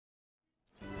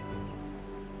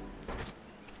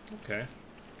Okay.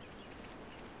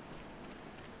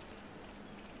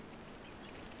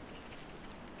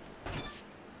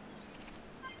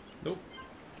 Nope.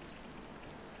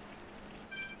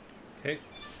 Okay.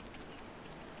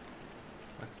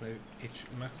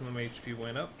 Maximum HP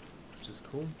went up, which is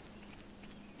cool.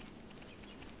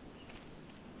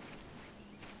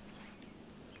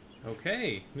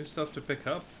 Okay, new stuff to pick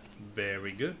up.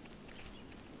 Very good.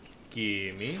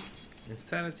 Gimme.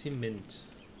 Insanity Mint.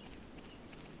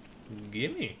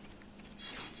 Gimme.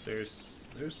 There's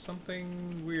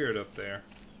something weird up there.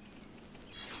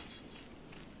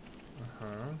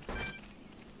 Uh-huh.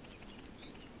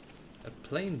 A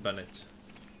plain bunnet.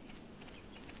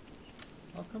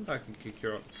 I'll come back and kick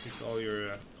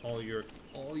all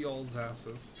y'all's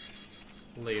asses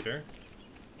later.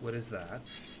 What is that?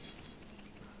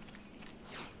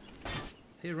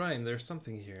 Hey Ryan, there's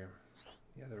something here.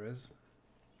 Yeah, there is.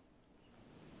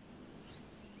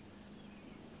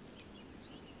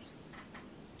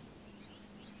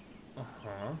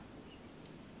 Uh-huh.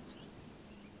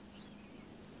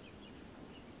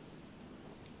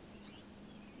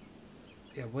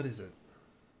 Yeah, what is it?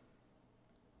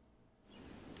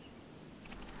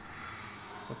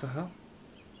 What the hell?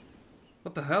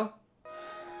 What the hell?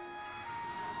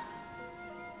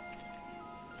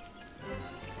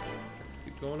 Let's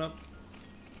keep going up.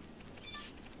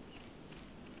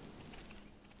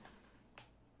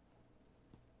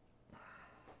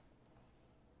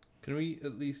 Can we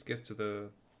at least get to the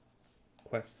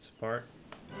quests part?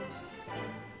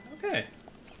 Okay.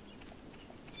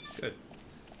 Good.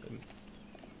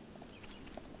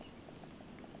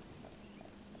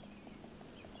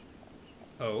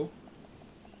 Oh.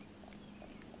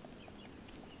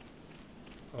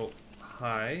 Oh,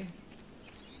 hi.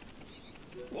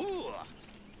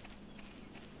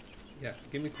 Yeah,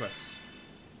 give me quests.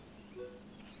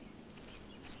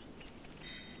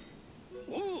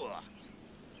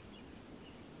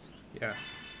 Yeah.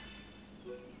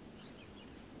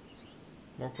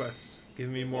 More quests. Give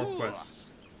me more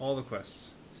quests. All the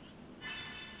quests.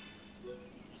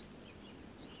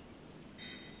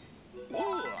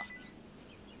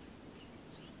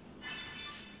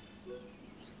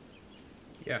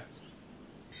 Yeah.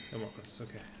 No more quests.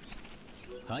 Okay.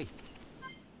 Hi.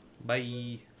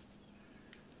 Bye.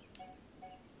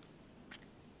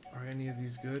 Are any of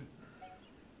these good?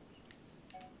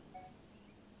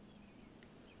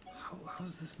 How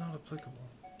is this not applicable?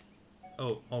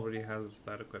 Oh, already has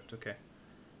that equipped. Okay.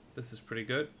 This is pretty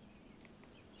good.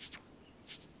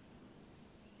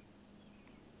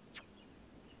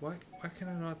 Why can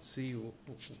I not see?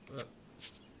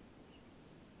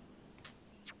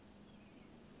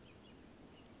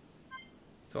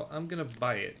 So I'm gonna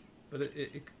buy it, but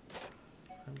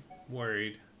I'm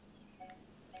worried.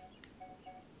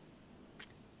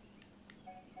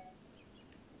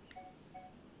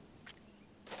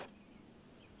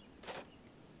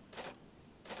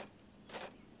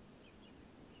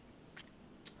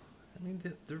 I mean,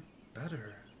 they're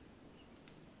better.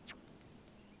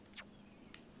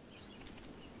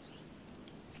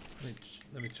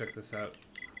 Let me check this out.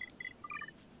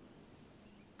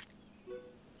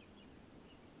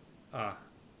 Ah,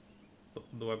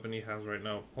 the weapon he has right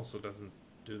now also doesn't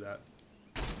do that.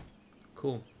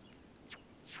 Cool.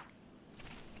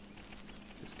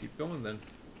 Just keep going then.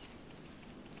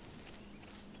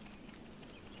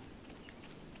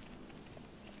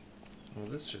 Well,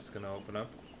 this shit's gonna open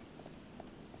up.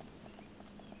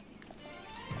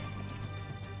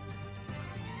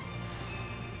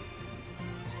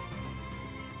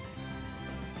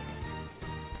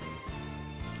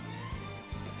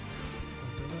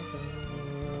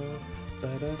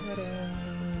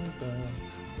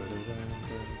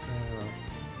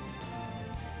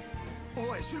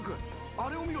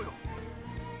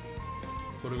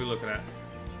 What are we looking at?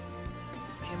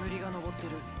 煙が昇って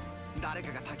る。誰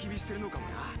かが焚き火してるのかも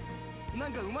な。な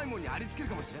んかうまいもんにありつける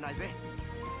かもしれないぜ。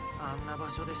あんな場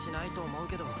所でしないと思う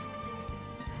けど、まあ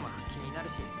気になる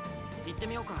し、行って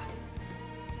みようか。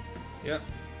Yeah.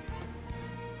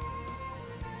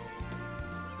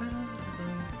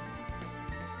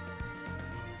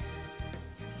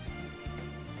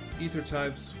 Ether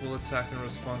types will attack in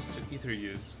response to ether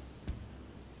use.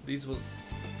 These will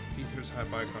ether's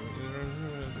type icon.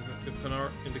 If an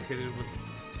art indicated with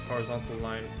horizontal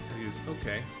line is used.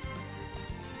 Okay.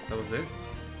 That was it.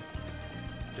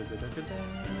 Let me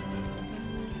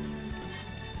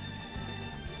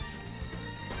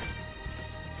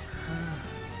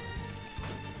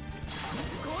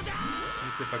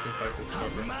see if I can fight this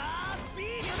cover.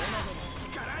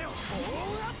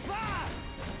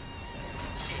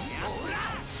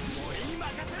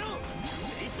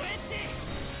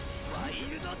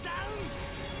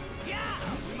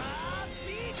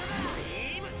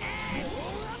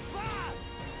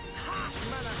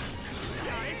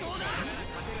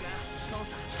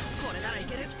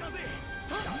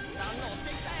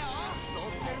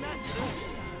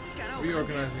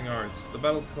 Reorganizing arts. The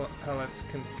battle palette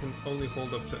can only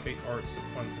hold up to 8 arts at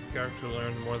once. If the character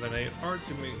learns more than 8 arts,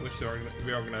 you may wish to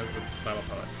reorganize the battle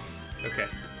palette. Okay.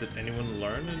 Did anyone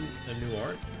learn a new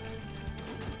art?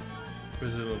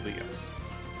 Presumably yes.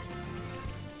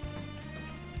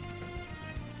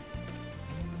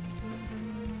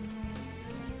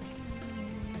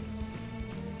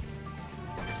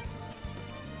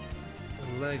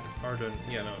 Leg Arden.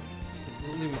 Yeah, no.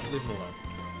 Leave him alone.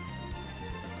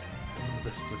 Oh,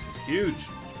 this place is huge.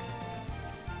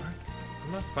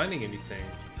 I'm not finding anything.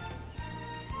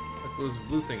 Like those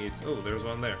blue thingies. Oh, there's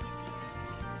one there.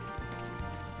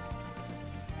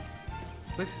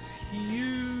 This place is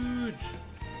huge.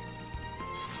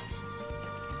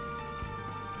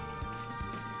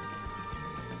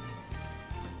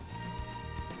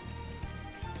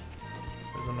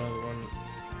 There's another one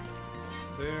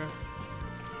there.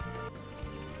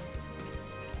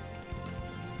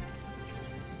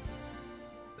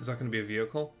 Is that going to be a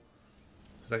vehicle?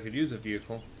 Because I could use a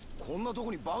vehicle. And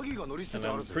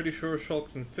I'm pretty sure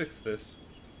Shulk can fix this.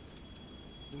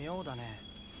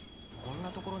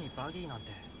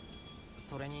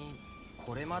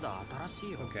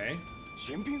 Okay.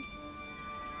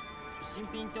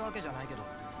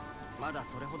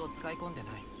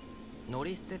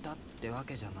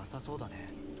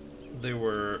 They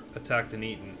were attacked and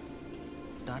eaten.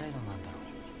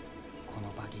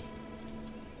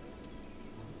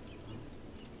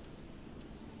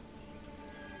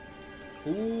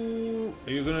 Ooh,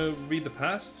 are you gonna read the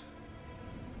past?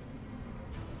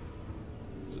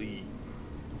 Please.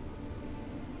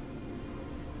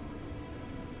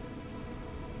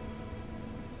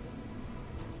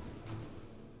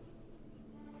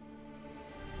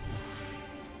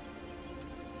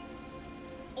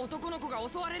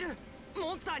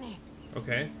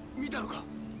 Okay.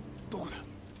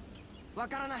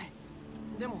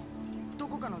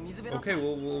 Okay,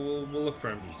 we'll look for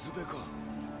him.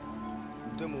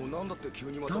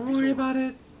 Don't worry about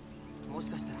it.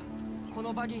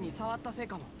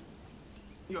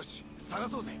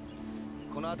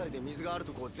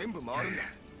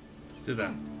 Let's do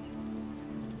that.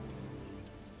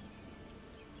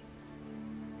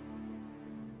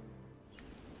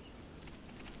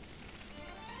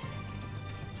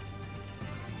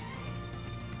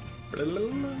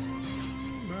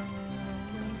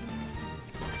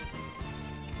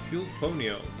 Fuel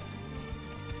Ponyo.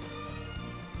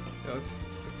 Yeah,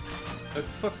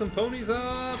 let's fuck some ponies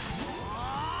up!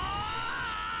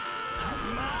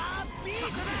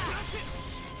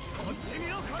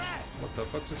 What the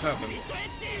fuck just happened?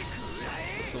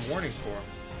 What's the warning for?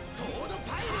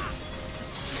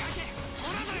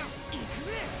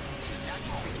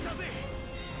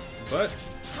 But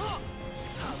I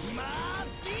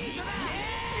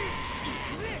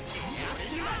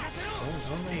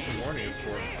don't know what the warning is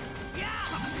for.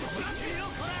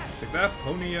 Take that,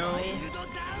 Ponyo!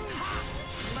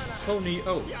 Pony,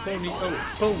 oh, pony, oh,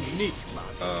 pony!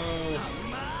 Oh!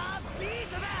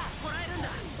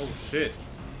 Oh shit.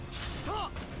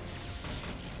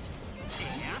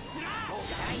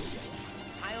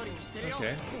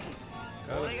 Okay.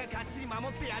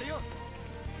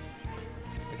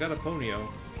 I got a Ponyo.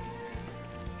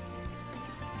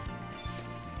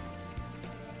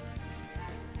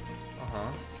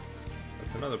 Uh-huh.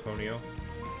 That's another Ponyo.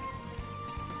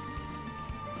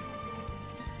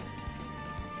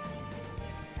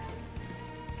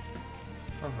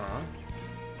 Uh-huh.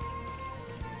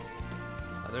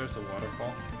 Oh, there's the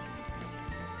waterfall.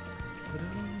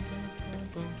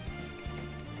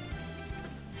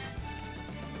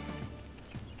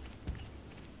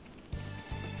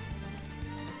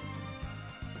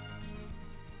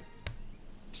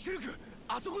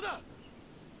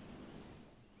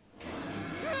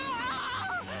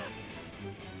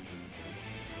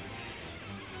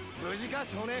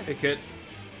 Hey kid.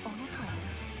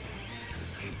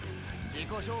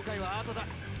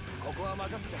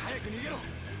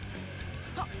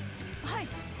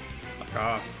 Fuck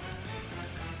off.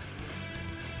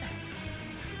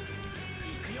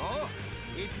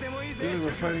 Really,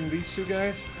 we're fighting these two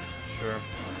guys? Sure.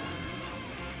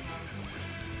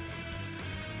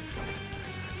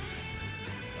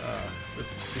 This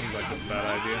seems like a bad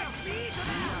idea.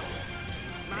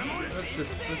 Let's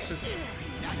just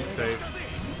be safe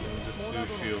and just do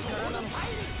shield.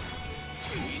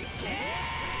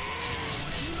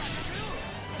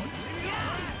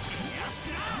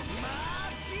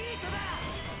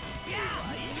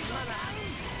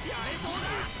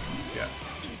 Yeah.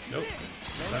 Nope.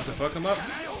 Time to fuck him up.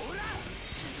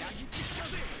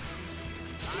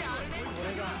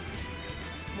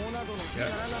 Yeah,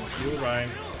 heal Ryan.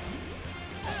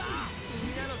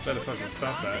 Better fucking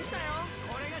stop that.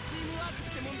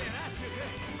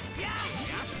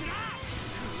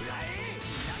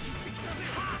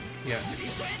 Yeah.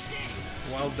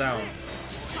 Wild down.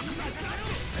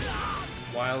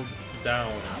 Wild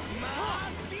down.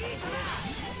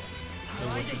 And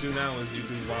what you do now is you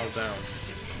do wild down.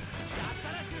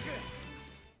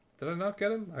 Did I not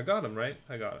get him? I got him, right?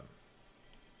 I got him.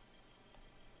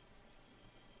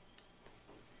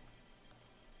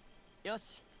 Can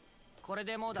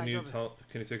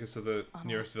you take us to the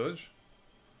nearest village?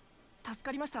 助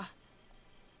かりました。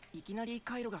いきなり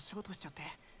回路がショートしちゃって。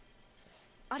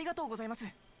ありがとうございます。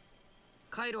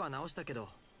回路は直したけど、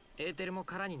エーテルも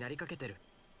空になりかけてる。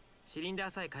シリンダ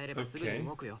ーさえ変えればすぐに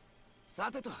動くよ。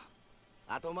さてと、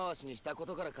後回しにしたこ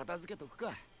とから片付けとく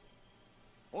か。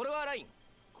俺はライン、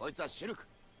こいつはシルク。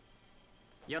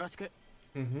よろしく。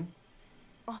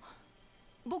あ、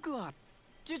僕は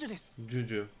ジュジュです。ジュ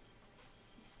ジュ。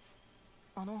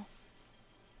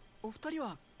お二人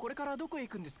はこれからどこへ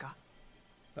行くんですか？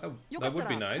 That よかった would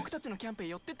be ら nice. 僕たちのキャンプへ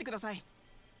寄ってってください。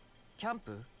キャン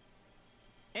プ？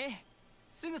ええ、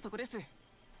すぐそこです。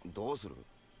どうする？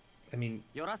 I mean,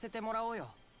 寄らせてもらおうよ。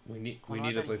we need この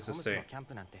a 辺りに place ホ to ムスの stay. キャン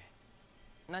プなんて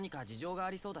何か事情が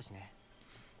ありそうだしね。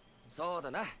そう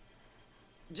だな。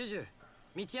ジュジュ、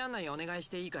道案内お願いし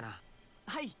ていいかな？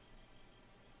はい。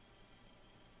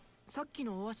さっき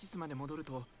のオアシスまで戻る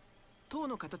と塔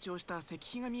の形をした石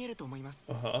碑が見えると思います。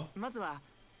まずは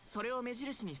それを目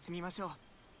印に進みましょ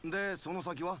う。で、その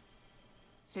先は？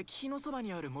石碑のそば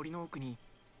にある森の奥に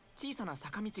小さな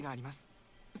坂道があります。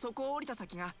そこを降りた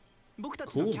先が僕た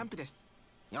ちのキャンプです。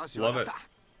よし、わかった。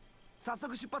早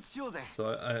速出発しようぜ。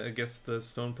So I guess the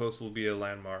stone post will be a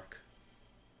landmark.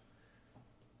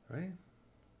 Right?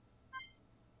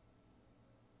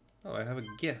 Oh, I have a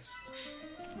guest.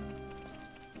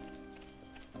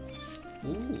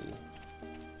 Ooh.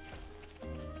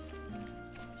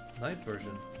 Night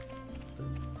version.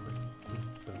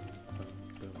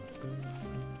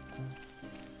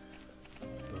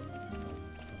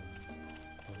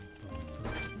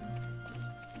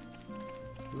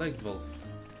 Lake Wolf.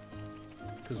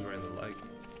 Because we're in the lake.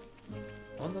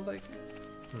 On the lake?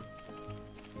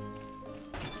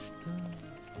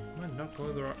 Am I not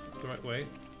going the right way?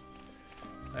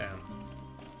 I am.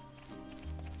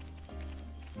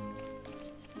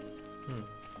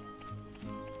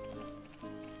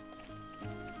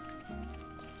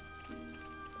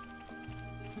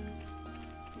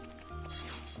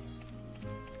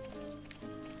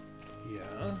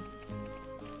 Yeah.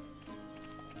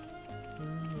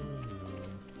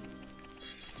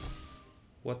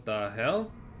 What the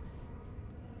hell?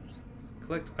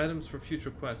 Collect items for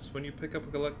future quests. When you pick up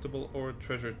a collectible or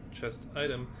treasure chest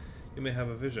item, you may have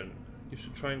a vision. You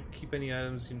should try and keep any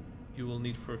items you will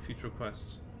need for a future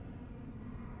quest.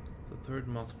 The third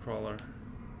moth crawler.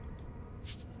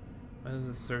 Items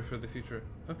necessary for the future.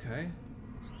 Okay.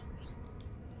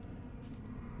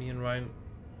 Me and Ryan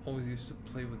always used to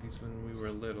play with these when we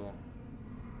were little.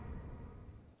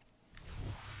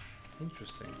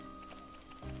 Interesting.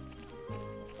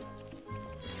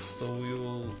 So we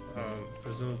will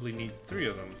presumably need 3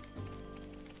 of them.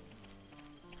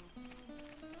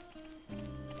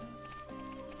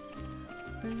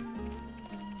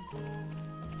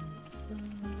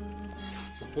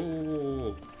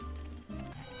 Oh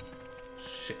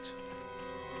shit!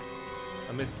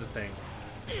 I missed the thing.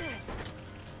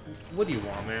 What do you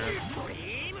want, man?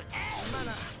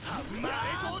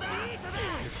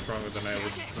 You're stronger than I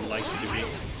would like you to be.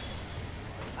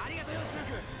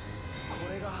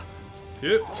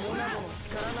 Yep.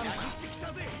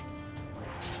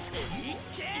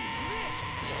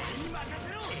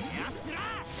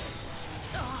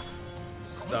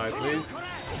 Just die, please.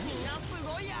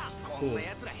 Cool.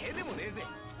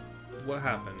 What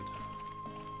happened?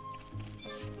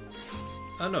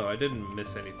 Oh no, I didn't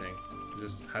miss anything.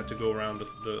 Just had to go around not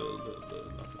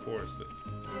the forest, but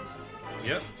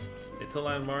yep, it's a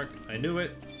landmark. I knew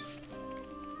it.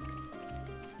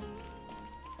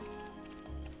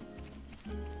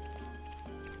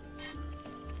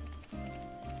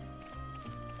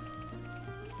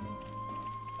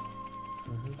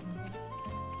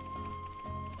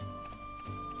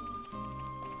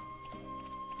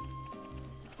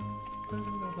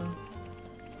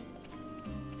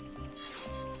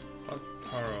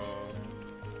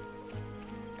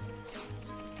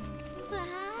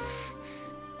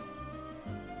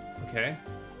 Okay.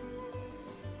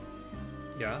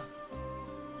 Yeah.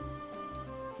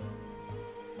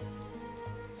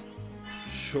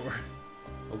 Sure.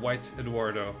 A white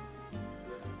Eduardo.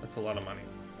 That's a lot of money.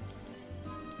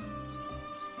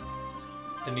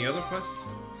 Any other quests?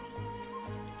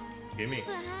 Give me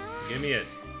it.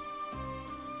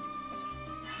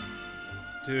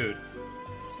 Dude,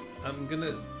 I'm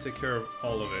gonna take care of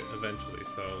all of it eventually,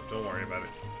 so don't worry about it.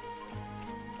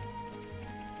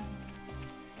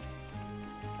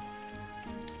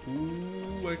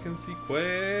 Ooh, I can see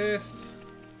quests.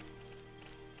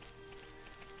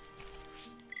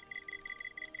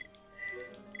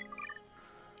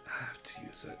 I have to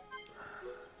use it.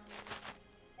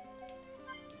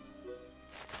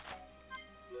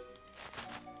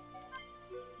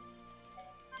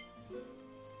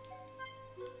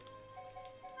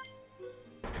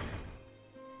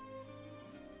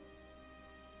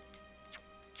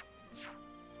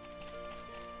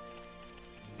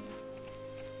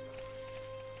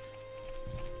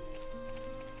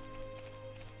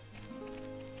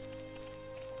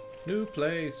 New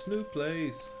place,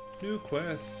 new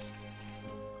quests.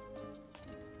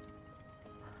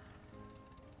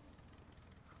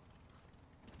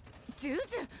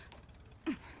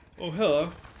 Oh,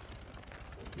 hello.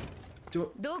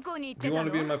 Do you want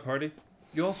to be in my party?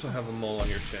 You also have a mole on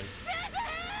your chin.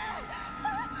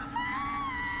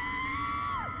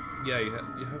 Yeah, you have.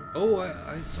 Oh,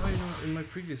 I saw you in my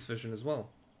previous vision as well.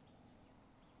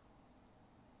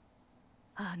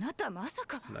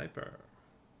 Sniper.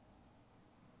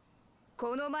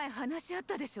 この前話し合っ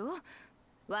たでしょ。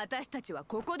私たちは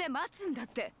ここで待つんだっ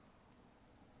て。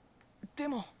で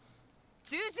も、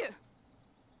ジュジュ。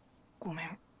ごめ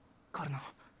ん、カルナ。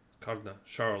Karna,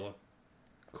 Charlotte.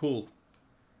 Cool.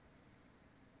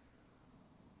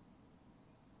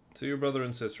 So your brother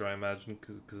and sister, I imagine,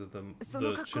 because of the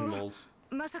chin moles.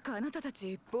 まさかあなたた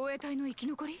ち防衛隊の生き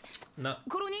残り？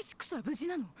コロニー6は無事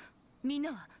なの？みん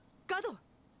なはガド。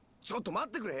ちょっと待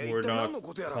ってくれ。 We're not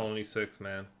Colony 6,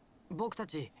 man. 僕た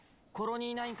ちコロ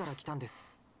ニー9から来たんで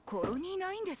す。コロニ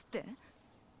ー9ですって？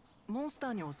モンス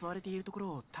ターに襲われているところ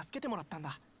を助けてもらったん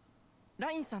だ。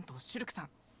ラインさんとシュルクさん。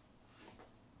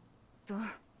そう、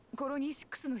コロニー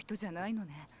6の人じゃないの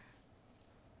ね。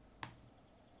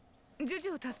ジュジ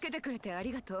ュを助けてくれてあ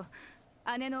りがとう。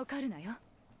姉のカルナよ。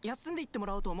休んでいっても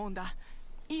らおうと思うんだ。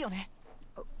いいよね。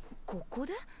ここ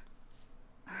で？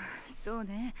そう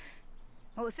ね。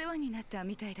お世話になった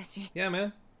みたいだし。Yeah,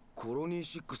 man. コロニ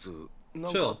ー6な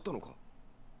んかあったのか？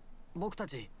僕た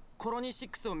ちコロニー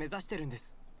6を目指してるんで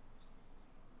す。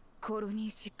コロ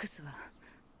ニー6は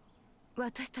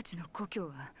私たちの故郷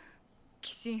は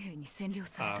寄進兵に占領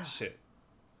された。Ah, shit.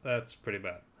 That's pretty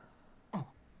bad.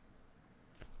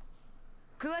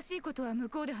 詳しいことは向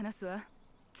こうで話すわ。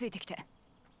ついてきて。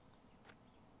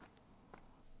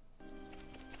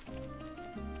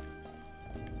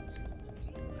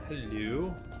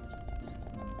Hello.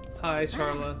 Hi,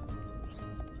 Charla.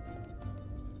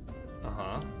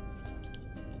 Uh-huh.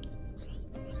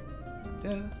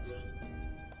 Yeah.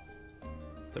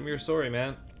 Tell me your story,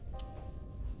 man.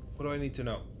 What do I need to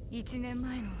know? 1年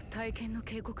前の体験の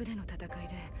渓谷での戦い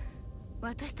で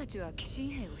私たちは寄進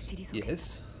兵を退けた。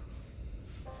Yes.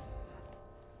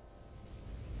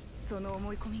 その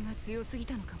思い込みが強すぎ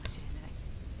たのかもしれない。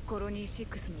コロニー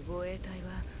6の防衛隊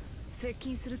は接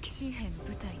近する寄進兵の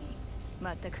部隊に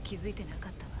全く気づいてなか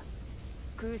ったわ。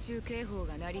空襲警報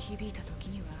が鳴り響いた時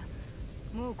には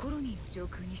もうコロニーの上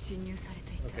空に侵入され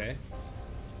ていた。Okay.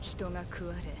 人が食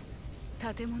われ、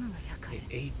建物が焼かれ。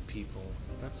8 people.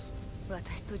 That's...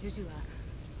 私とジュジュは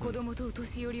子供とお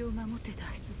年寄りを守って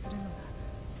脱出するのが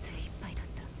精一杯だっ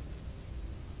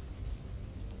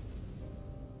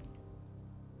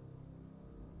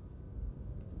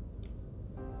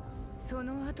た。そ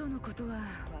の後のことは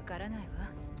わからないわ。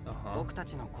僕た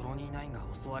ちのコロニー9が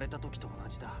襲われた時と同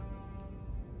じだ。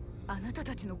あなた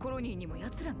たちのコロニーにも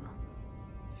奴らが？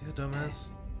 You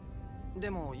dumbass. で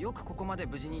もよくここまで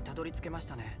無事にたどり着けまし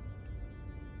たね。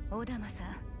オダマさ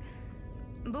ん、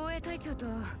防衛隊長と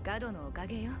ガドのおか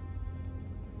げよ。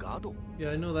ガド？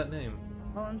 Yeah, I know that name.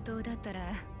 本当だった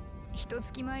ら一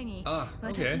月前に Ah,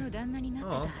 私 okay. の旦那になって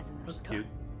た Oh, はずの that's 人。cute.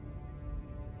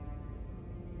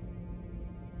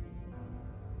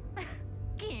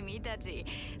 君たち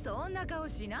そんな顔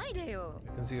しないでよ。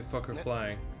 I can see a fucker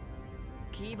flying.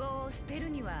 希望を捨てる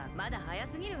にはまだ早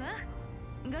すぎるわ。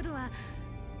ガドは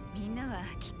みんなは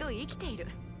きっと生きている。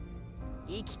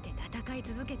生きて戦い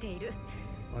続けている。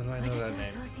 Why do I 私 know は that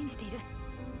name? そう信じている。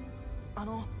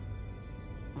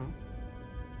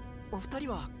お二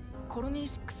人はコロニ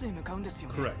ー6へ向かうんですよ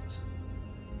ね。 Correct.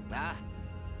 あ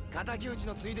あ、敵討ち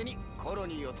のついでにコロ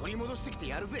ニーを取り戻してきて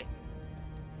やるぜ。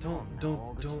そんな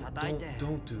大口叩いて。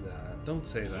 Don't do that. Don't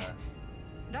say that.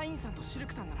 ラインさんとシュル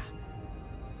クさんなら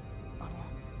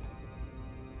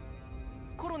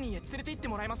コロニーへ連れて行って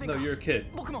もらえませんか？ No, you're a kid.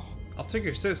 僕も。 I'll take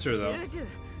your sister ジ though. ュージュ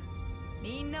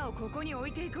みんなをここに置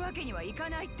いていくわけにはいか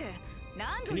ないって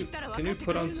何度言ったら分 Can か you って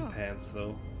く put れ on る some の。 pants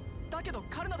though? だけど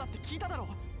カルナだって聞いただろう。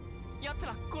奴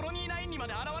らコロニー9にま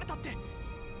で現れたって。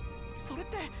それっ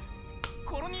て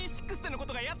コロニー6でのこ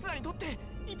とが奴らにとって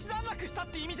一段落したっ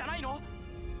て意味じゃないの？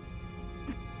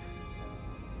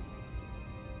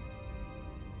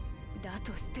だ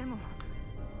としても、い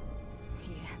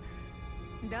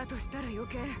え、だとしたら余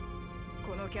計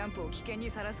このキャンプを危険に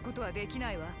さらすことはでき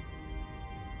ないわ。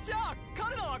じゃあカ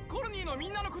ルナはコロニーのみ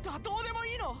んなのことはどうでも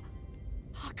いいの？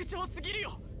白状すぎる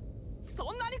よ。そ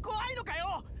んなに怖いのか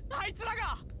よ、あいつら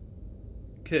が。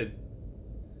 Kid,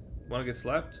 wanna get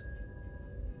slapped?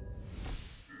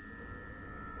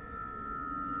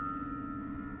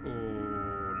 Oh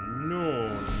no, no,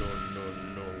 no,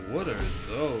 no. What are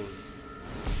those?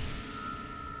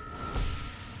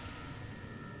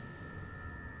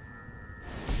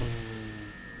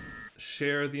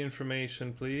 Share the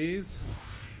information, please.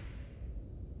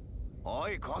 お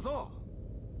い小僧、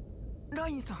ラ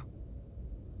インさん。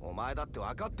お前だって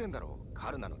分かってんだろ、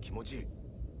カルナの気持ち。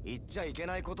言っちゃいけ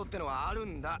ないことってのはある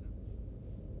んだ。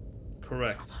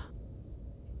 Correct.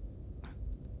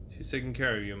 She's taking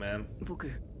care of you, man. 僕、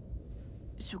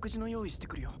食事の用意して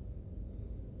くるよ。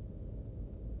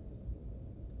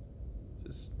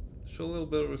Just show a little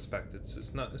bit of respect.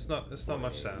 It's not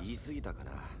much to 言い ask. 過ぎたか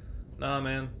な。 Nah,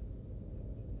 man.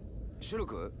 シュル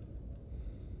ク、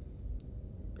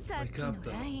さっきの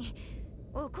ライン、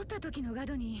怒った時のガ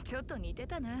ドにちょっと似て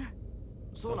たな。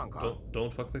そうなんか。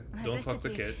 Don't fuck the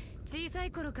kid. 小さ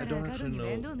い頃からガドに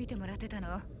面倒見てもらってた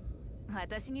の。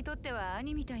私にとっては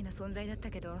兄みたいな存在だった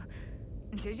けど、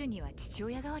ジュジュには父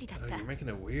親代わりだっ Oh, た。 you're making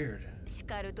it weird.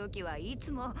 叱る時はい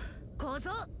つも小僧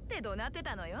って怒鳴って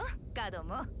たのよ、ガド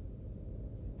も。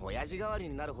親父代わり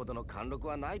になるほどの貫禄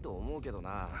はないと思うけど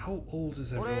な。 How old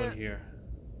is everyone here?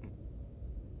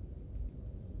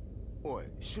 おい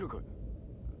シュルク、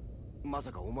ま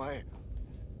さかお前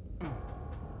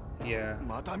Yeah.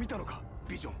 また見たのか、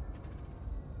ビジョン。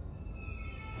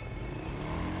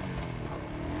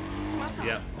しまった。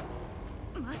 Yeah.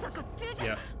 まさかジュジュ。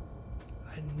 Yeah.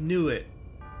 I knew it.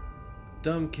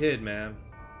 Dumb kid, man.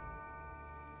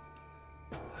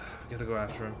 We gotta go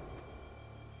after him.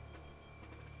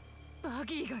 バ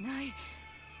ギーがない。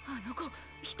あの子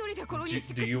一人でコロニ Do,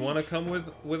 ー do you want to come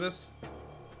with us?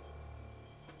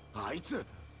 あいつ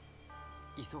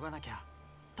急がなきゃ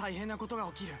大変なことが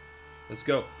起きる。 Let's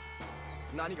go.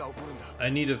 何が起こるんだ。 I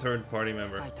need a third party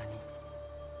member. 深い谷、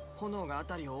炎が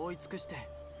辺りを覆い尽くして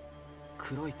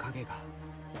黒い影が。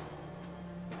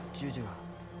ジュジュは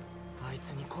あい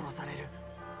つに殺される。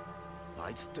あ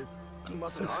いつってま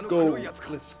さかあ Let's の go. 黒いやつか。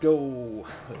 Let's go.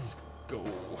 Let's go.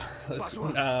 場 Let's 所 go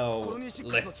は now. コロニー6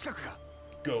の Let's 近くか。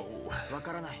 go. わ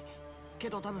からないけ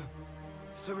ど多分。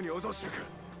すぐに追うぞシュルク。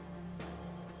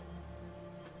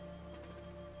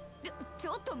ち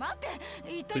ょっと待って、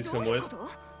一体 Please ど come ういう with. こと？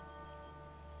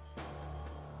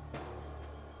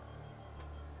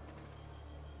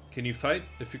 Can you fight?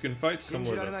 If you can fight, come 信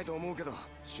じ with られない us. と思うけど、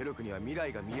シュルクには未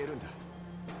来が見えるんだ。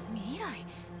未来？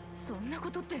そんなこ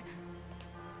とって。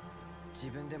自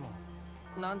分でも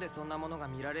なんでそんなものが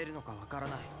見られるのかわから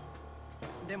ない。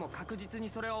でも確実に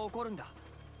それは起こるんだ。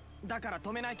だから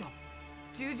止めないと。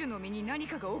ジュジュの身に何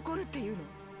かが起こるっていうの？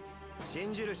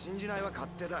信じる信じないは勝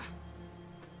手だ。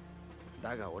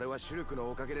だが俺はシュルク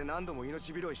のおかげで何度も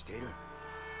命拾いしている。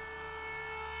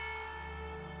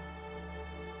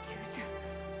ジュジュ。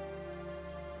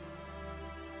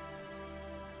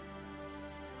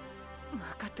分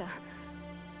かった。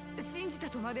信じた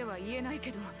とまでは言えない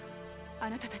けど、あ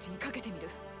なたたちにかけてみる。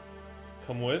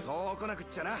 Come with. そう来なくっ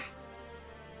ちゃな。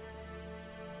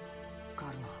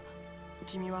カルナ、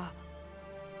君は。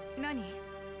何？い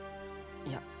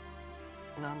や、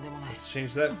なんでもない。 Let's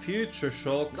change that future,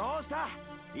 Shulk. どうした？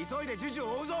急いでジュジュ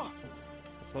を追うぞ。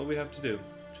 That's all we have to do.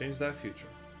 Change that future.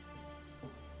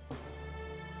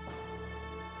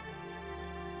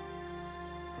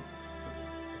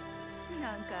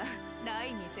 なんかラ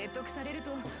インに説得されると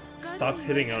Stop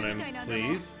hitting on him,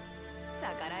 please.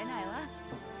 逆らえないわ。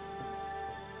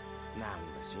なん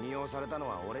だ、信用されたの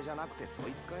は俺じゃなくてそ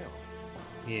いつかよ。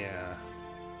 Yeah.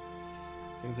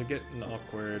 Things are getting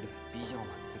awkward. ビジョンは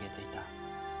告げていた。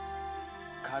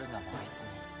カルナもあいつに。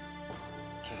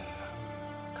けど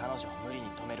今、彼女を無理に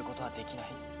止めることはできない。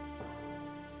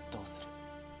どうする？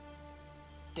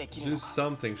できる Do のか？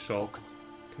 something, Shulk. 僕に。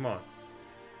 Come on.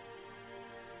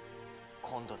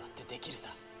 今度だってできるさ。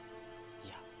い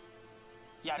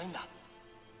や、やるんだ。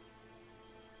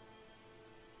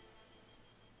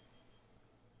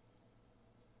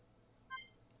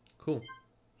 Cool.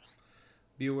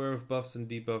 Be aware of buffs and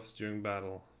debuffs during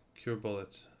battle. Cure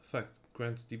bullets. effect.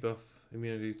 Grants debuff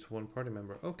immunity to one party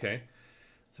member. Okay.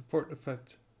 Support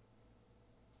effects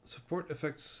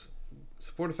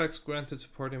granted to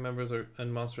party members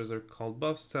and monsters are called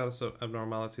buffs. Status of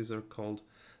abnormalities are called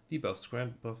debuffs.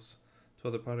 Grant buffs to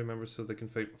other party members so they can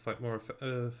fight more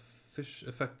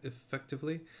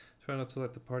effectively. Try not to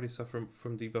let the party suffer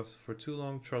from debuffs for too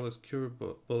long. Charlie's Cure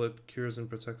Bullet cures and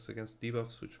protects against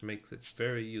debuffs, which makes it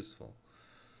very useful.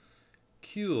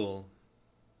 Cool.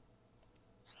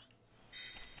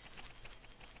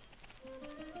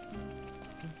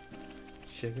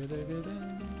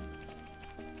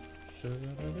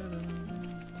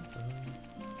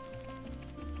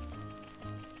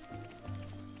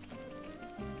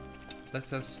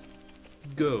 Let us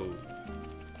go.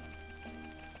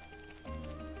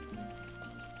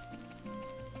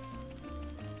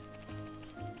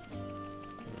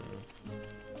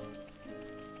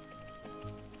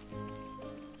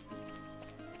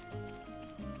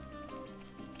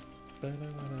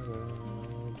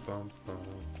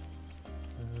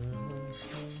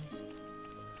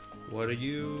 What are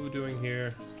you doing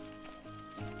here?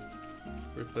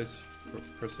 Replace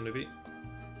person to be.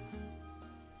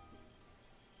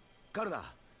 カルナ、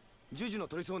ジュジュの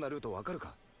取りそうなルートわかる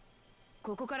か？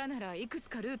ここからならいくつ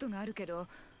かルートがあるけど、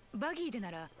バギーで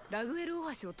ならラグエル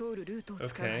大橋を通るルートを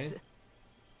使うはず。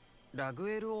ラグ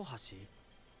エル大橋？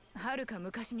はるか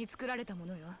昔に作られたも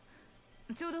のよ。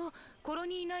ちょうどコロ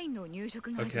ニー9の入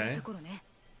植が始まった頃ね。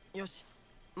よし、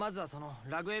まずはその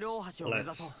ラグエル大橋を目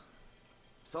指そう。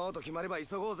そうと決まれば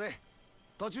急ごうぜ。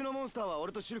途中のモンスターは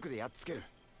俺とシルクでやっつける。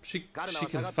 She カルナは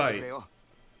can 下がってくれ fight. よ。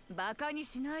バカに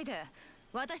しないで。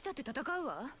私だって戦う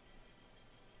わ。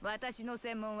私の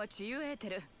専門は治癒エーテ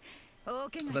ル。大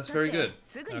怪我したって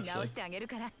すぐに直してあげる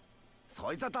から。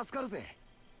そいつは助かるぜ。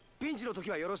ピンチの時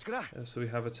はよろしくな。So we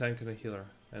have a tank and a healer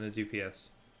and a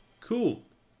DPS. Cool.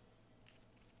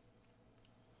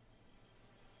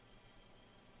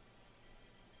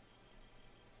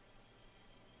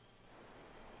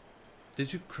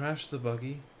 Did you crash the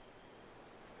buggy?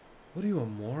 What are you, a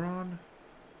moron?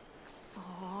 くそー、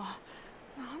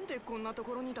なんでこんなと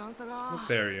ころに段差が。 What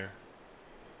barrier?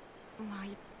 参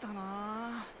ったな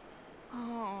あ。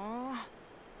あ、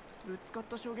ぶつかっ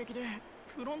た衝撃で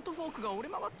フロントフォークが折れ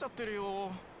曲がっちゃってる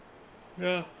よ。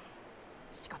Yeah.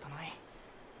 仕方ない。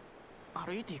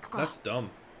歩いていくか。 That's dumb.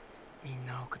 みん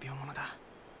な臆病者だ。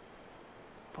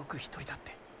僕一人だっ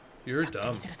て。 You're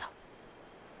dumb.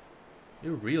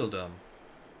 You're real dumb.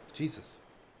 Jesus.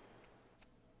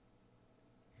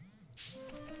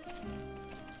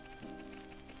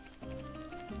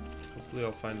 Hopefully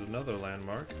I'll find another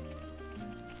landmark.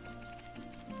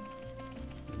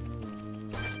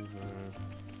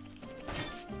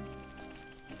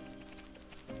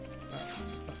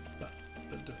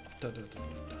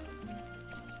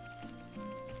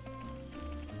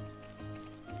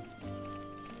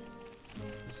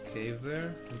 This cave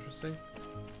there, interesting.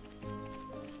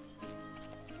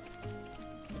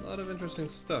 A lot of interesting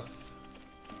stuff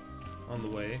on the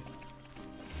way.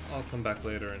 I'll come back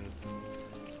later and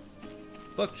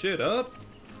fuck shit up.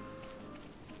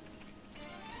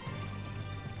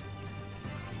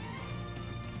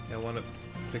 Yeah, I want to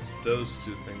pick those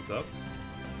two things up.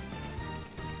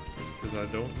 Just because I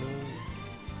don't know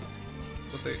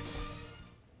what they...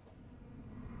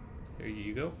 Here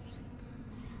you go.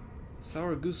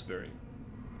 Sour gooseberry.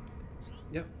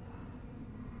 Yep.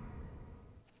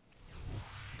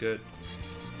 Good.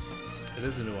 It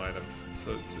is a new item,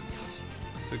 so it's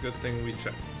a good thing we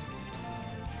checked.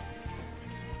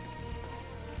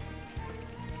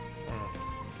 Oh.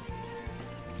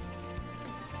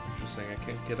 Interesting, I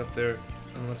can't get up there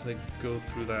unless I go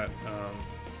through that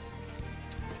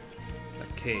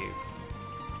that cave.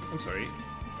 I'm sorry.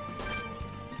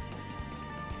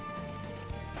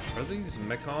 Are these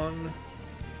Mechon?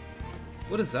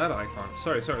 What is that icon?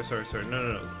 Sorry.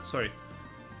 No. Sorry.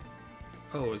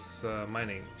 Oh, it's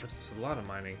mining. It's a lot of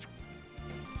mining.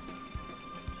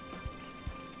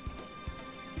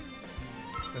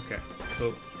 Okay,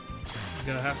 so I'm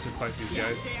gonna have to fight these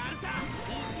guys.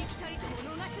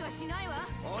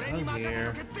 Come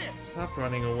here. Stop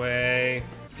running away.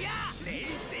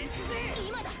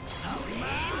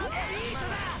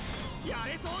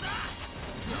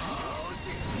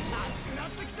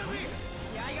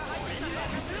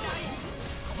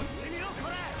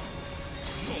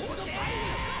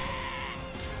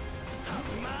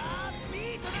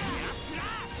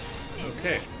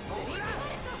 Okay.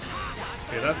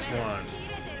 Okay, that's one.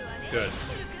 Good.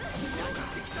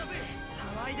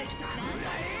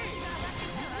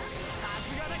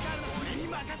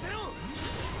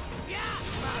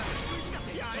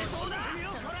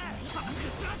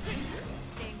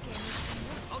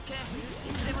 ケー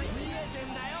いつでも見えて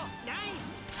んだよライ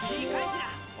ンいい返し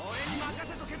だ俺に任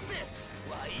せとけって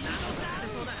ワイルドだ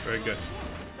Very good.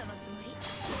 そのつもり。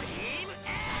ドリームエ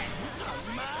ースハ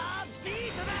ンマービ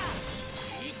ートだ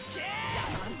いっけー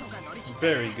なんとか乗り切った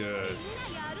Very good.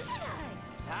 みんなやるじゃない。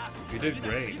さあ You did 次だ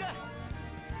great. 次だ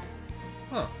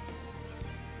Huh.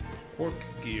 Quark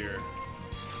gear.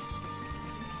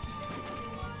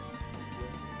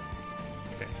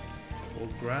 Okay.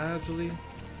 We'll gradually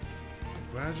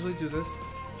do this.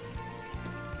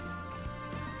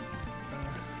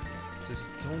 Just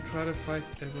don't try to fight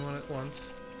everyone at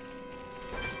once.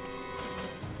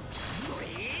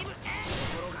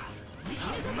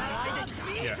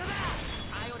 Yeah.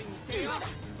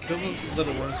 Kill the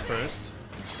little ones first.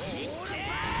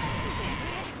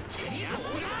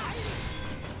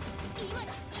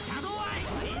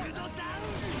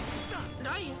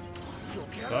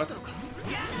 Fuck.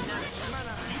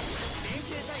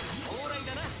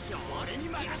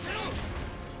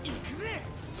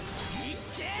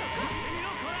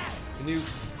 Can you,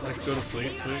 like, go to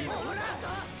sleep, please?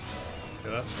 Okay,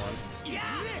 that's one.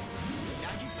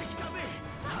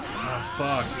 Ah,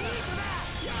 fuck.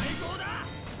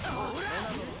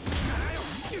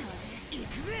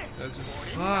 That's just...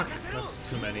 Fuck! That's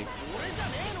too many.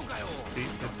 See?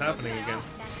 It's happening again.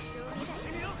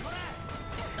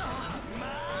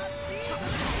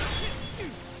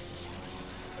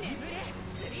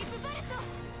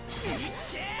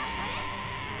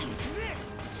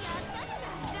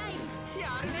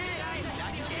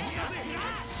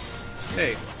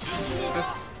 Hey,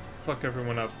 let's fuck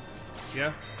everyone up.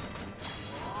 Yeah?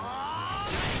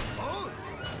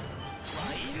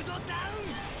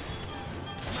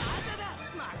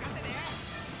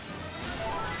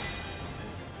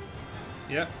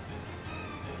 Yeah.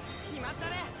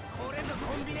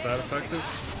 Is that effective?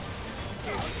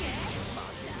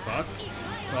 Fuck.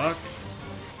 Fuck.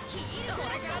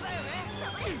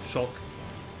 Shulk.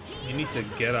 You need to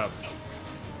get up.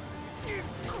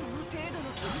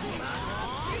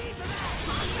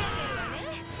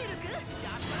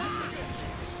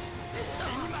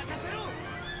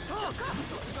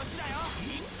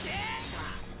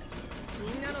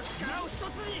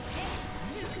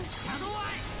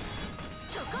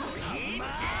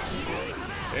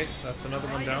 Okay, that's another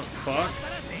one down. Fuck.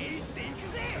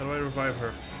 How do I revive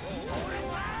her?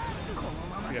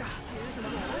 Yeah.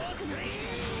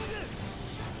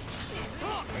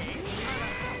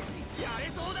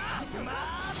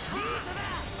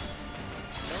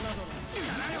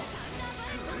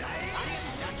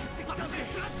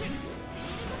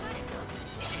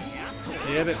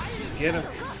 Get it. Get him.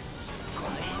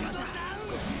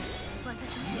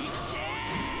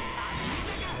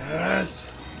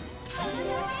 Yes.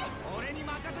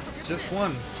 It's just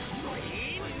one.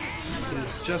 It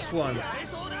is just one.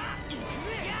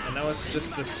 And now it's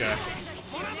just this guy.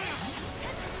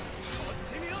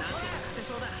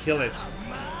 Kill it.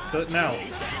 Kill it now.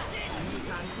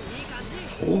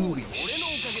 Holy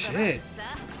shit.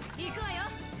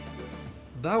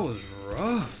 That was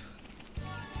rough.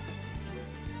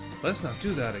 Let's not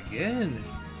do that again.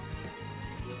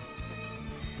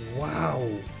 Wow.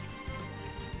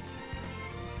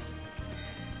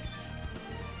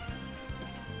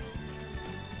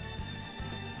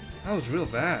 That was real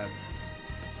bad.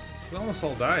 We almost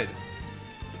all died.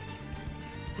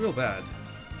 Real bad.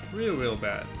 Real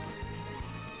bad.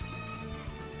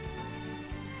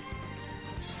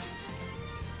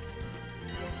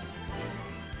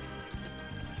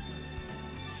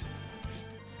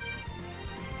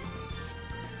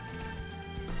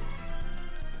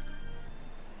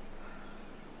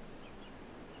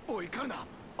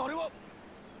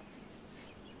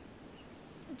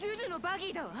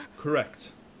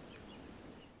 Correct.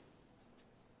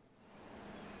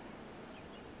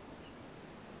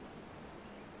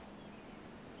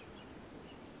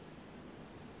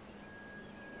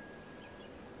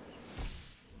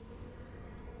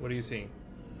 What are you seeing?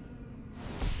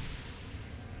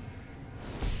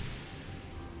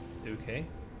 Okay.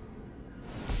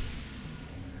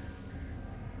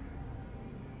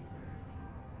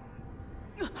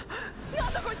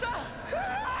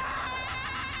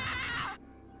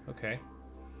 Okay.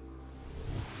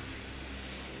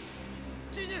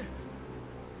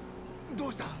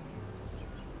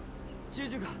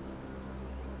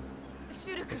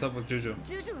 What's up with Juju?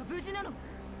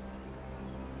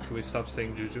 Can we stop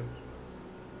saying Juju?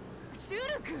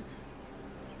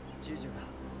 ジュジュが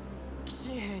騎士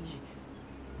兵に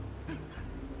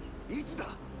いつだ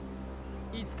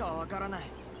いつかはわからない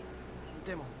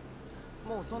でも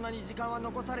もうそんなに時間は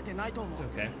残されてないと思う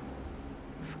Okay.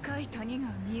 深い谷が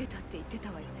見えたって言って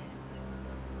たわよね。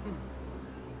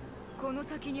この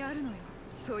先にあるのよ、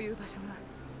そういう場所が。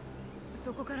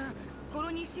そこからコ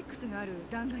ロニー6がある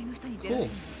断崖の下に出られる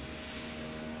の。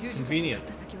ジュジュが向かっ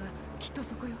た先はきっと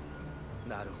そこよ。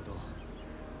なるほど。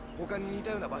他に似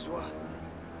たような場所は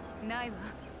ないわ、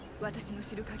私の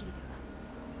知る限りでは。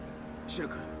シル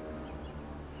ク、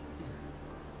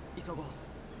急ごう。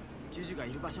ジュジュが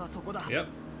いる場所はそこだ。Yep.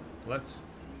 Let's.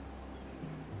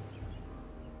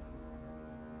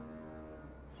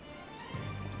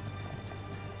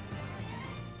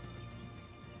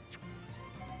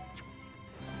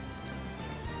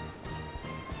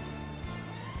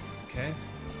 Okay.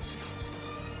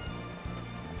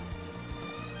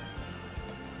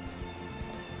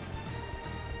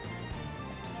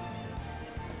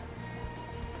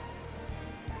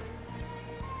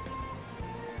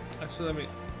 Actually, let me.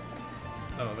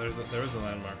 Oh, there is a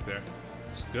landmark there.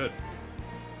 It's good.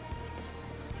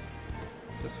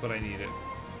 That's what I needed.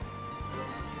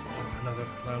 Oh, another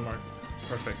landmark.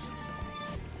 Perfect.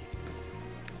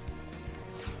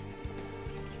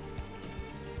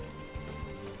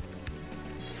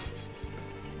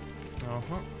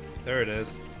 There it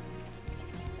is.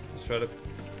 Let's try to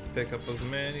pick up as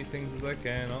many things as I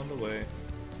can on the way.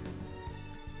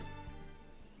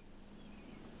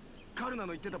 カルナ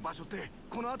の言ってた場所って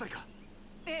この辺りか？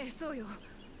ええ、そうよ。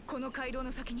この街道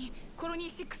の先にコロニ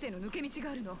ー6への抜け道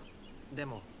があるの。で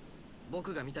も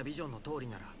僕が見たビジョンの通り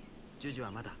ならジュジュ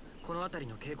はまだこの辺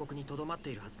りの渓谷に留まっ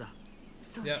ているはずだ。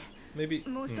そうね。maybe.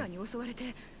 モンスターに襲われ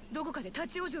てどこかで立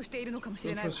ち往生しているのかもし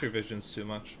れないわ。 Don't trust your visions too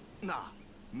much. なあ、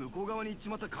向こう側に行っち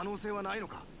まった可能性はないの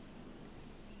か？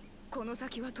この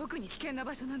先は特に危険な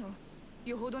場所なの。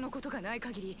よほどのことがない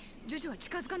限りジュジュは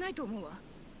近づかないと思うわ。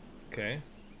 Okay.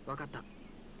 わかった。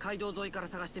街道沿いから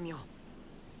探してみよ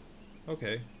う。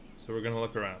 Okay. So we're gonna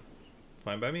look around.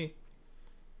 Fine by me.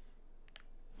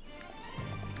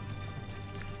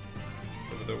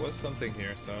 But there was something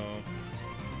here, so.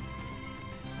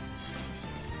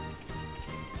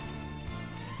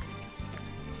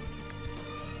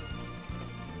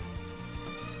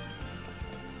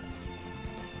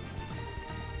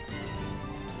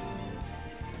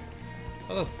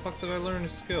 How the fuck did I learn a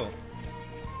skill?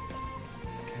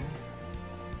 Skill?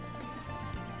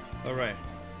 Alright.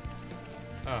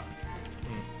 Ah.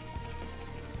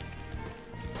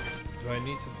 Do I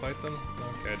need to fight them?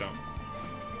 Okay, I don't.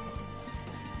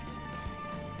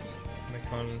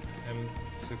 Nikon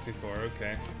M64,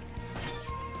 okay.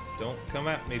 Don't come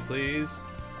at me, please.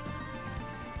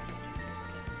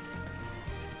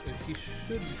 He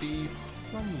should be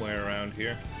somewhere around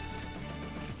here.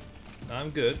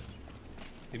 I'm good.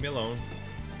 Leave me alone.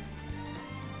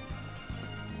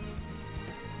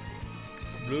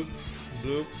 Bloop,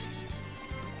 bloop.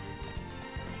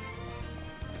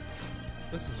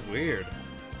 This is weird.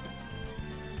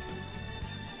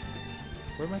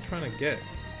 Where am I trying to get?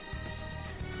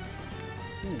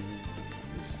 Ooh,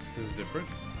 this is different.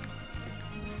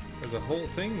 There's a whole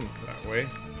thing that way.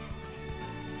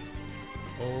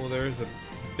 Oh, there's a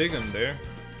big one there.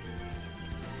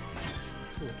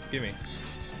 Ooh, gimme.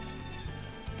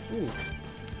 Ooh.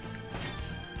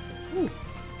 Ooh.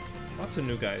 Lots of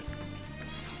new guys.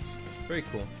 Very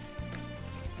cool.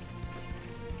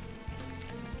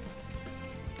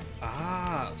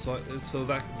 Ah, so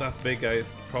that big guy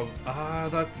probably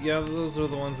yeah, those are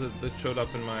the ones that showed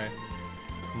up in my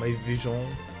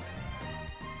vision.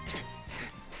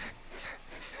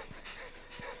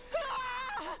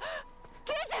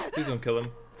 Please don't kill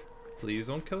him. Please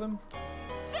don't kill him.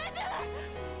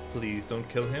 Please don't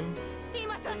kill him.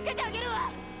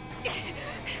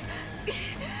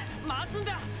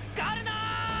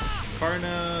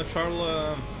 Karna,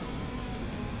 Charla.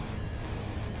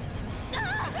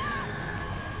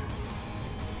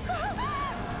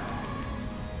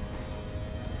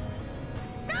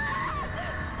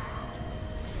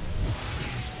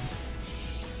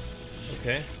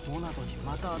 Okay.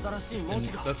 And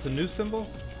that's a new symbol?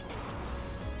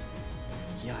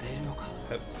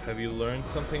 Have you learned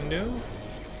something new?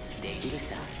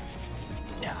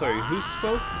 Sorry, who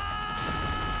spoke?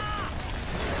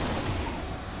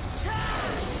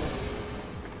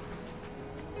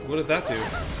 What did that do?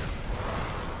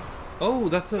 Oh,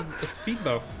 that's a speed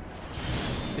buff.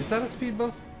 Is that a speed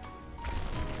buff?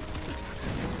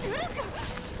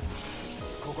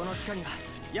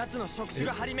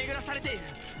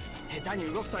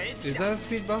 Is that a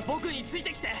speed buff?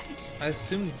 I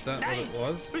assumed that what it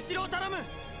was.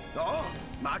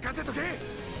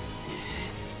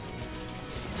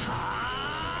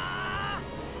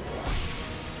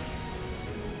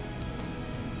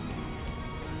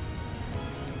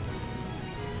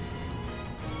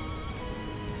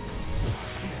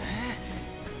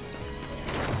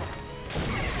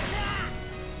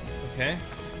 Okay.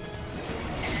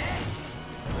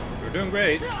 We're doing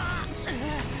great.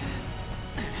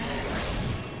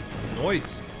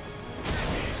 Nice.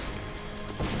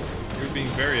 You're being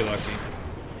very lucky.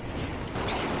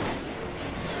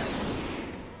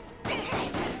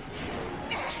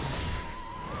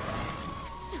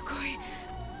 Sugoi.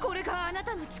 あな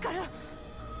たの力。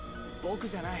僕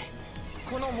じゃない。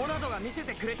このモナドが見せ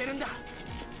てくれてるんだ。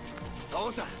そ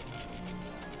うさ。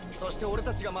そして俺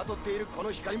たちがまとっているこの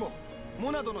光も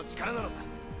モナドの力なのさ。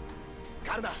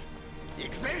カルナ、行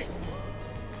くぜ。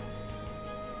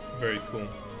Very cool.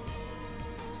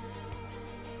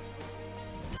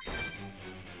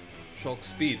 Shulk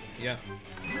speed, yeah.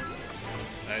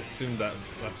 I assumed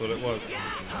that's what it was.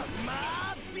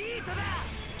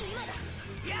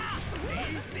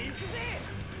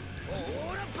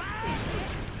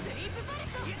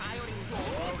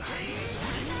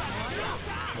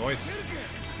 Nice.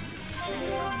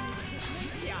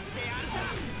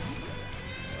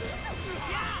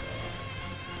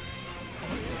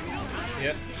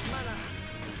 Yeah.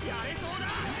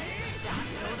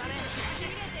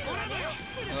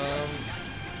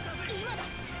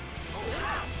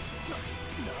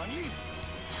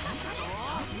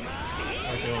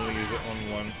 I can only use it on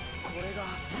one.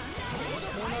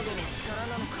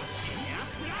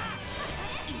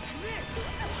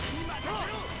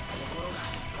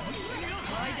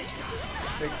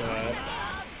 Take that.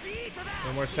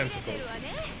 No more tentacles.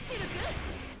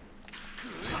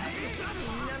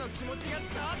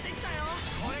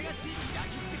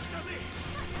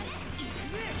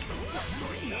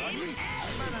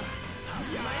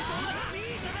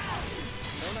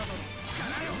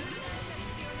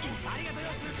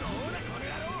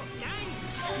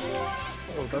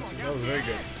 Oh, that was very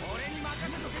good.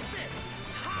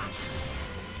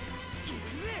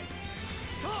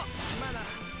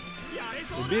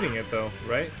 We're beating it though,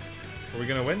 right? Are we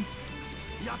gonna win?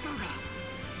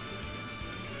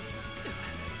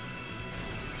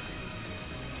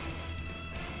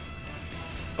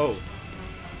 Oh.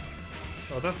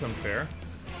 Oh, that's unfair.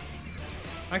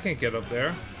 I can't get up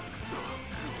there.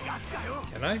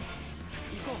 Can I?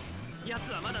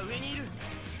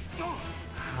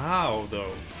 How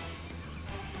though?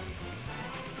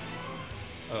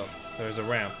 Oh, there's a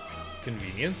ramp.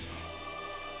 Convenient.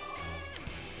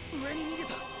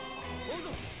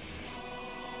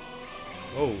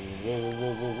 Oh, whoa, whoa,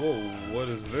 whoa, whoa, whoa. What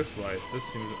is this like? This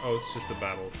seems... Oh, it's just a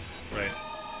battle. Right.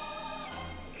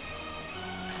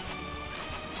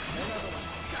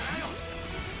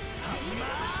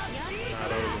 Nah,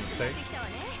 that was a mistake.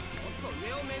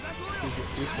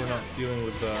 At least we're not dealing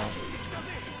with,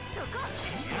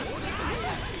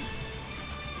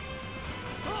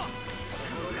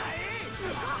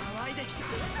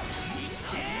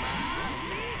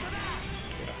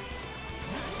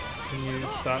 Can you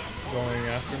stop going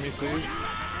after me, please?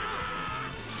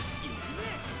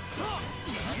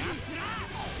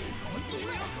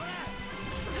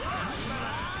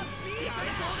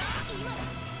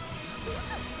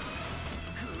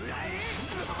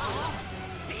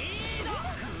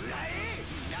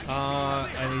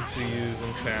 I need to use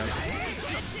enchant.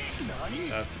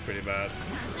 That's pretty bad.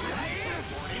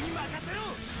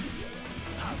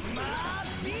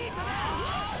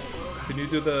 Can you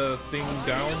do the thing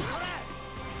down?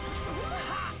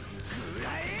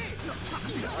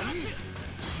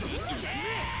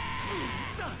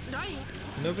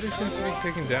 Nobody seems to be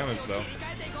taking damage though.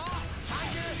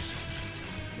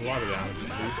 A lot of damage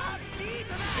at least.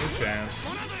 Enchant.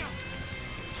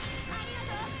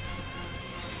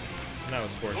 Now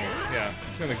it's working. Yeah,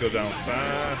 it's gonna go down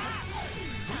fast.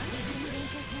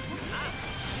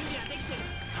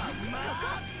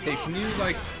 Hey, can you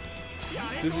like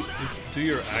do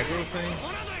your aggro thing?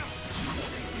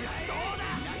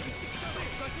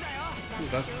 Ooh,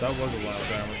 that was a lot of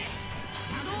damage.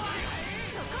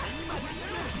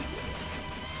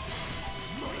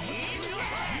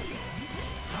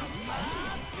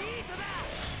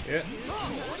 Yeah,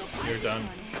 you're done.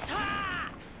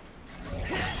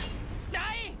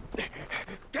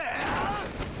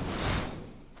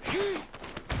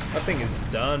 That thing is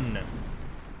done.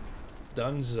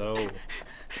 Donezo.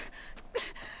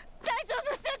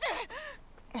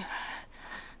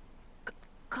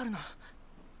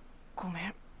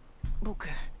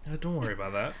 Don't worry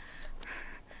about that.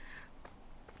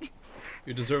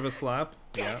 You deserve a slap,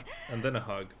 yeah, and then a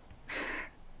hug.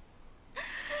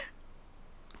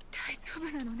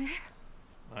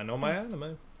 I know my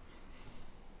anime.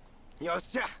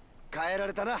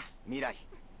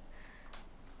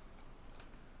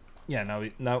 Yeah, now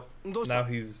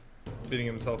he's beating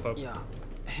himself up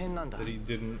that he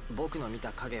didn't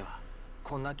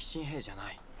こんな鬼神兵じゃ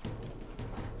ない。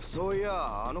そうい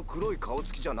やあの黒い顔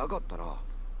つきじゃなかったな。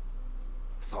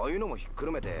そういうのもひっく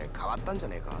るめて変わったんじゃ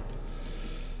ねえか。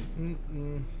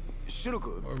シュル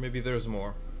ク Or maybe there's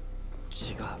more.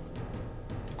 違う。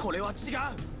これは違う。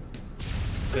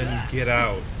 Then get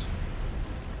out.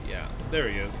 Yeah, there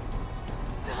he is.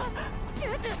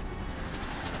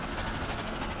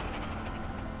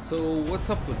 So what's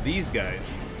up with these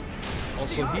guys?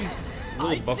 Also, he's a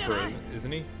little buffer,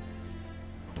 isn't he?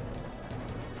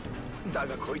 だ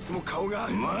がこいつも顔があ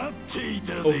る。待ってい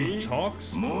た Oh, he ぜ。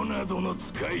 talks? モナドの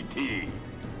使い手。鬼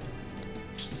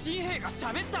神兵が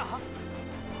喋った。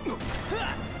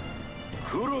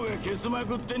黒が消すま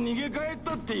くって逃げ帰っ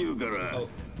たって言うから、 Oh,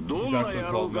 どんな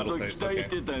野郎かと期待し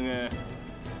てたが、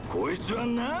こいつは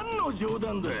何の冗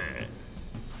談だ。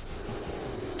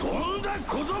とんだ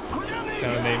小僧っ子じゃねえ What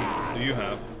kind of か。 name do you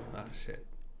have? Ah, shit.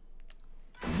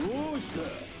 どうし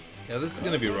た。 Yeah, this is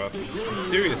gonna be rough.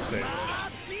 Mysterious face.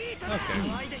 Okay.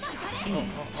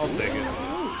 I'll take it.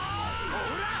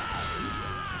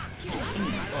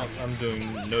 Well, I'm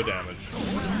doing no damage,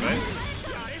 right?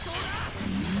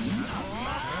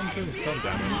 I'm doing some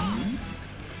damage.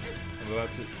 I'm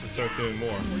about to start doing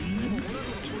more.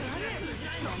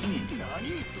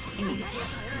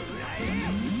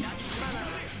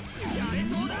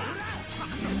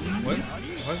 What?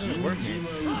 Why isn't it working?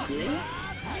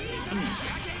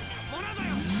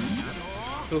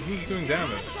 So who's doing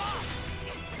damage?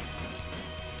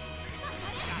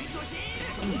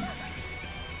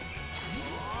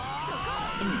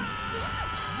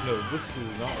 No, this is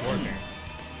not working.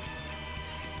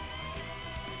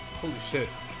 Holy shit.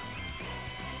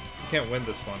 You can't win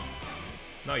this one.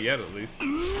 Not yet, at least.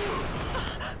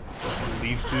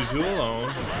 Leave Juju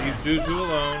alone. Leave Juju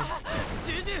alone.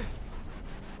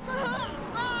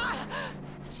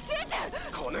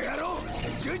 この野郎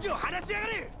ジュジュを離しやが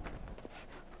れ。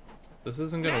 This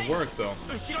isn't gonna work, though.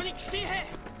 後ろに鬼神兵。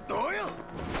どうよ。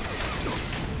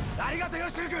ありがとうよ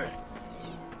シュルク。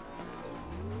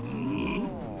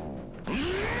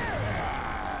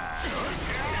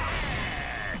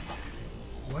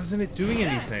 Wasn't it doing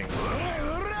anything?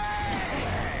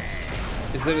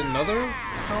 Is it another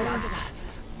power?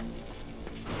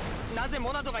 なぜ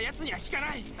モナドが奴には効か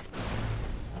ない。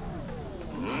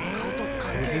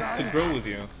 It needs to grow with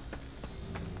you.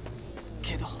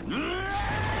 けど動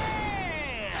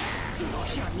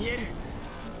きが見える。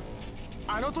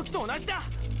あの時と同じだ。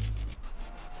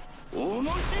面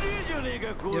白いじゃねえ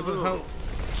か、小 Yeah, but 僧。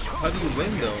 how do you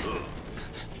win, though?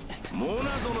 モ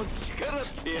ナドの力っ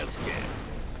てやつか。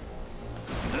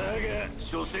だが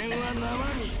所詮は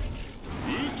生身。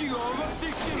息が上がって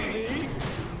きてる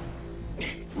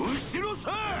ぜ。後ろ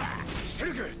さ。シュ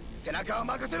ルク背中を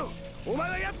任せろ。お前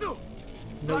は奴を。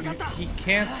 No, he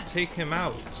can't take him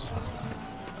out.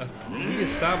 We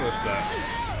established that.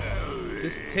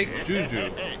 Just take Juju.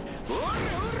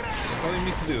 That's all you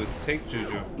need to do is take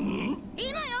Juju.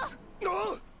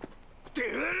 おて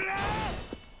ら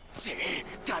ち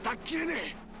叩ききれ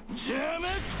ね邪魔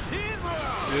くせえぞ。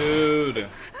 Dude.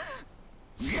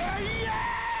 いやいや。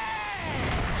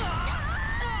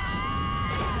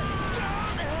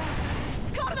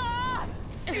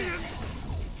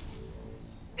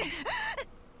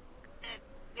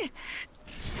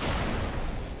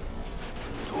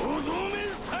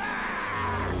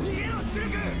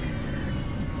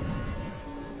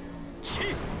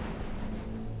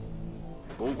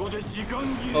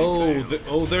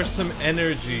Oh, there's some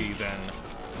energy then.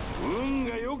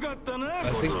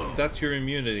 I think that's your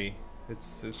immunity.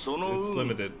 It's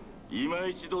limited.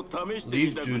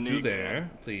 Leave Juju there,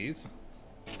 please.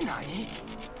 何？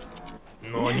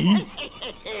 Nani?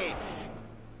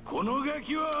 このガ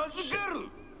キは預かる。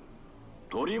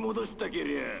取り戻したけ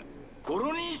りゃコ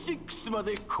ロニー6ま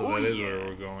で来いや。 So that is where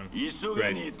we're going. 急が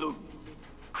ねえと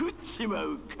食っちま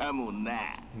うかも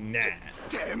な。 Nah.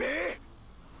 てめえ。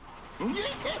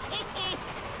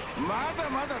まだ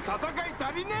まだ戦い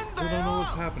足りねえん Still だ don't know よ。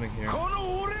 what's happening here. こ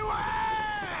の俺は。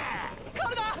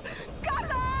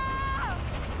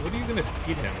 What are you gonna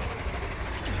feed him?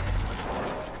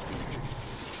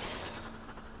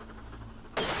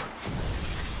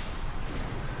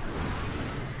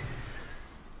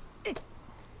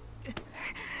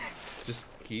 Just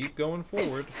keep going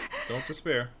forward. Don't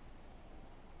despair.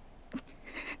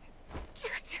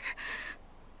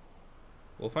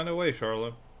 We'll find a way,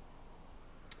 Charlotte.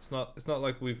 It's not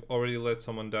like we've already let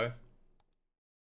someone die.